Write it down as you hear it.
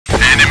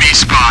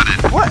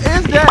What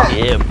is that?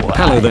 Yeah, boy.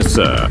 Hello there,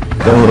 sir.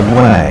 Go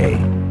away.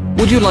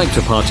 Would you like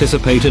to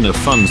participate in a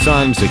fun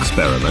science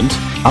experiment?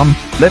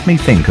 Let me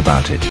think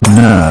about it.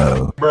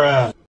 No.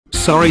 Bruh.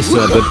 Sorry,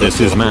 sir, but this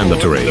is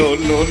mandatory. No.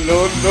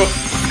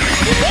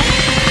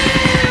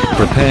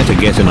 Prepare to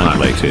get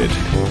annihilated.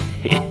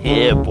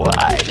 Yeah, boy.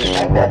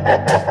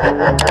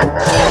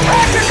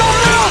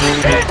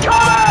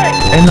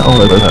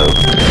 N-O-O-O.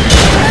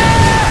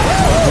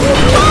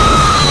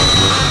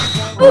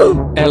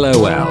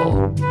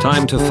 LOL.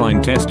 Time to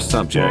find test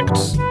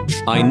subjects.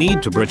 I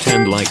need to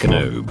pretend like a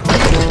noob.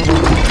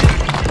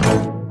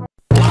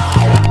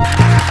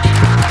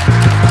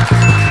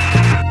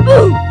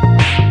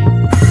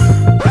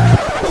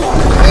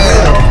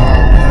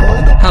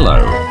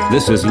 Hello,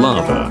 this is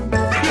lava.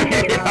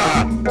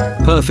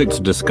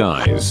 Perfect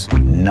disguise.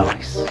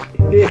 Nice.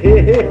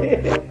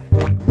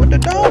 What the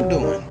dog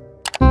doing?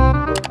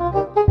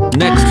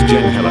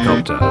 Next-Gen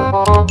Helicopter.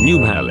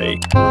 New Heli.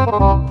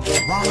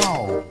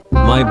 Wow.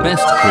 My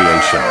best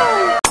creation.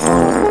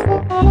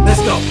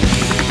 Let's go.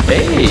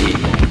 Hey,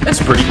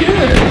 that's pretty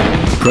good.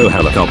 Pro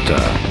Helicopter.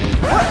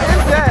 What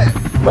is that?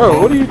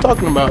 Bro, what are you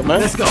talking about,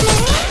 man? Let's go.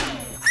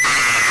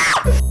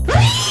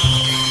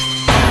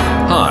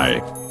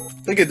 Hi.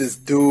 Look at this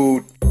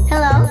dude.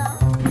 Hello.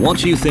 What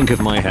do you think of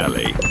my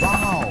heli?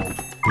 Wow.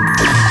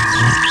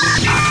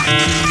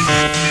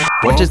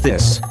 What is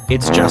this?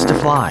 It's just a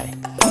fly.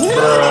 Wait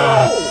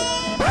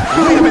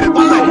a minute,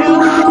 what the hell?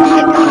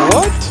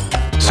 What?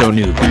 So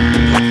new.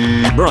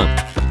 Bruh,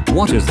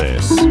 what is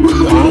this?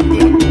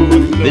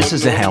 This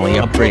is a Heli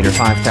Upgrader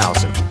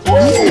 5000.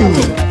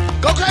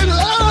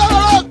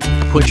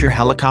 Put your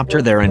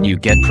helicopter there and you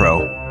get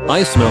pro.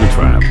 I smell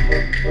trap.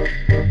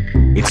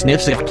 It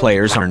sniffs if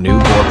players are noob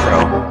or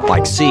pro.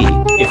 Like C,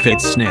 if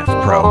it's sniff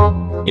pro.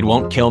 It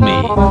won't kill me.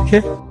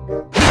 Okay.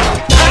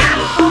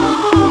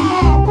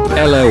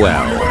 LOL.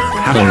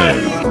 Have a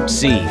noob.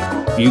 C.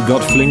 You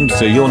got flinged,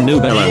 so you're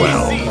noob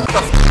LOL.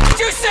 What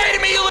you say to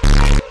me, you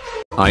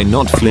I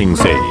not fling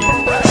C.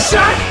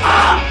 Shut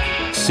up!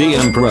 C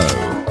am pro.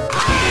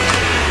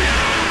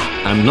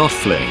 I'm not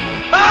fling.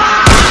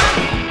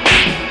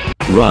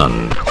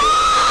 Run.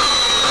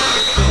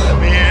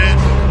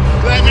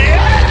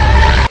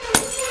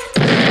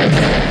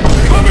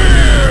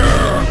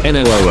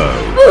 NOOO.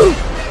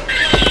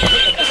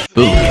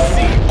 Boom.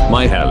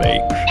 My heli.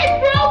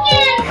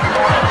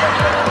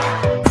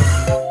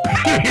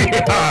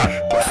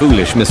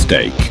 Foolish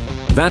mistake.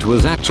 That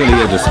was actually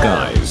a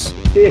disguise.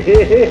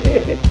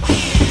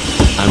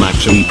 I'm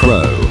actually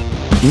pro.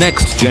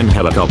 Next-Gen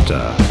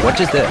Helicopter. What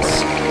is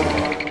this?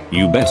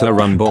 You better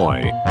run,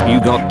 boy.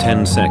 You got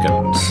 10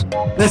 seconds.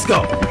 Let's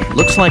go.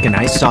 Looks like a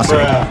nice sausage.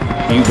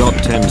 Bruh. You got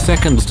 10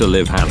 seconds to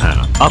live,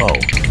 haha. Uh-oh.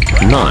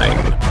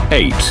 9,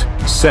 8,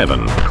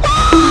 7,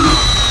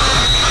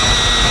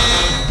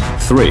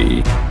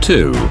 3,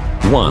 2,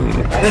 1.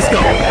 Let's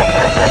go.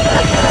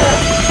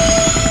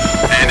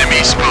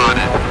 Enemy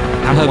spotted.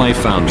 How have I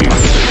found you?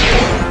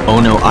 Oh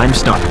no, I'm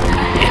stuck.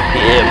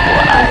 Yeah,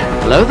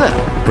 boy. Hello there.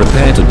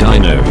 Prepare to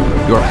dino.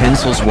 Your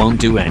pencils won't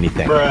do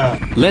anything. Bruh.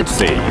 Let's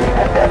see.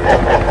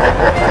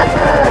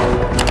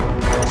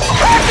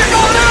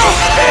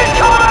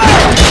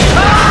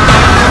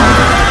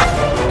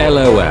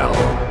 LOL.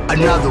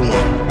 Another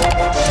one.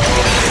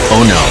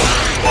 Oh no.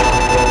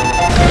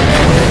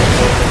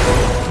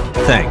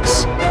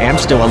 Thanks. I'm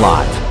still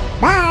alive.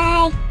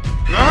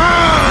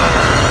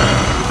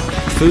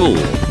 Fool,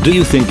 do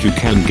you think you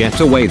can get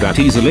away that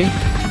easily?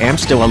 I'm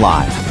still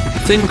alive.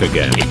 Think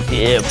again.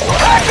 Yeah, boy.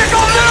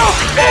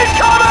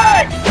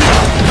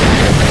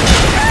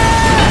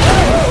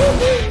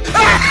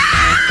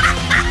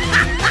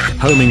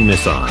 Homing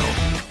missile.